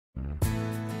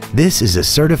This is a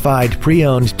certified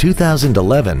pre-owned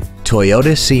 2011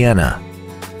 Toyota Sienna.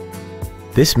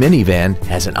 This minivan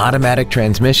has an automatic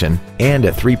transmission and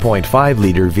a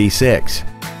 3.5-liter V6.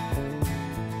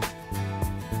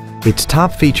 Its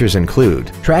top features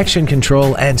include traction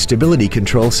control and stability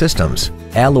control systems,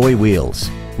 alloy wheels,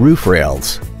 roof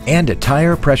rails, and a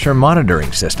tire pressure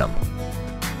monitoring system.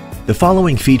 The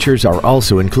following features are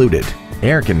also included: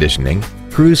 air conditioning,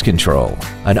 cruise control,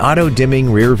 an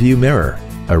auto-dimming rear-view mirror,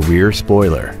 a rear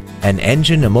spoiler, an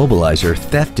engine immobilizer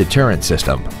theft deterrent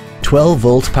system,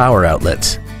 12-volt power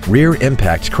outlets, rear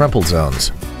impact crumple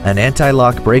zones, an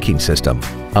anti-lock braking system,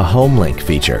 a HomeLink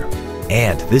feature,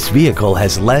 and this vehicle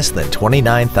has less than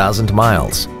 29,000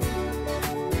 miles.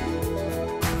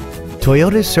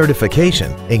 Toyota's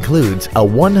certification includes a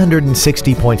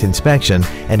 160-point inspection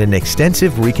and an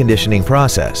extensive reconditioning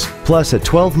process, plus a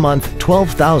 12-month,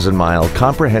 12,000-mile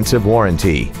comprehensive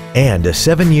warranty and a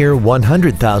 7-year,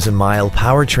 100,000-mile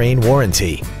powertrain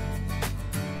warranty.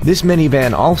 This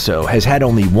minivan also has had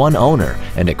only one owner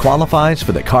and it qualifies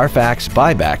for the Carfax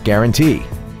buyback guarantee.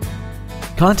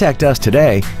 Contact us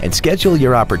today and schedule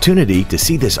your opportunity to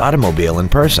see this automobile in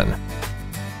person.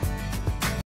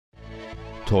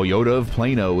 Toyota of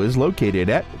Plano is located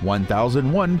at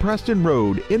 1001 Preston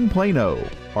Road in Plano.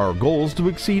 Our goal is to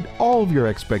exceed all of your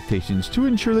expectations to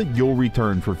ensure that you'll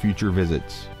return for future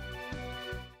visits.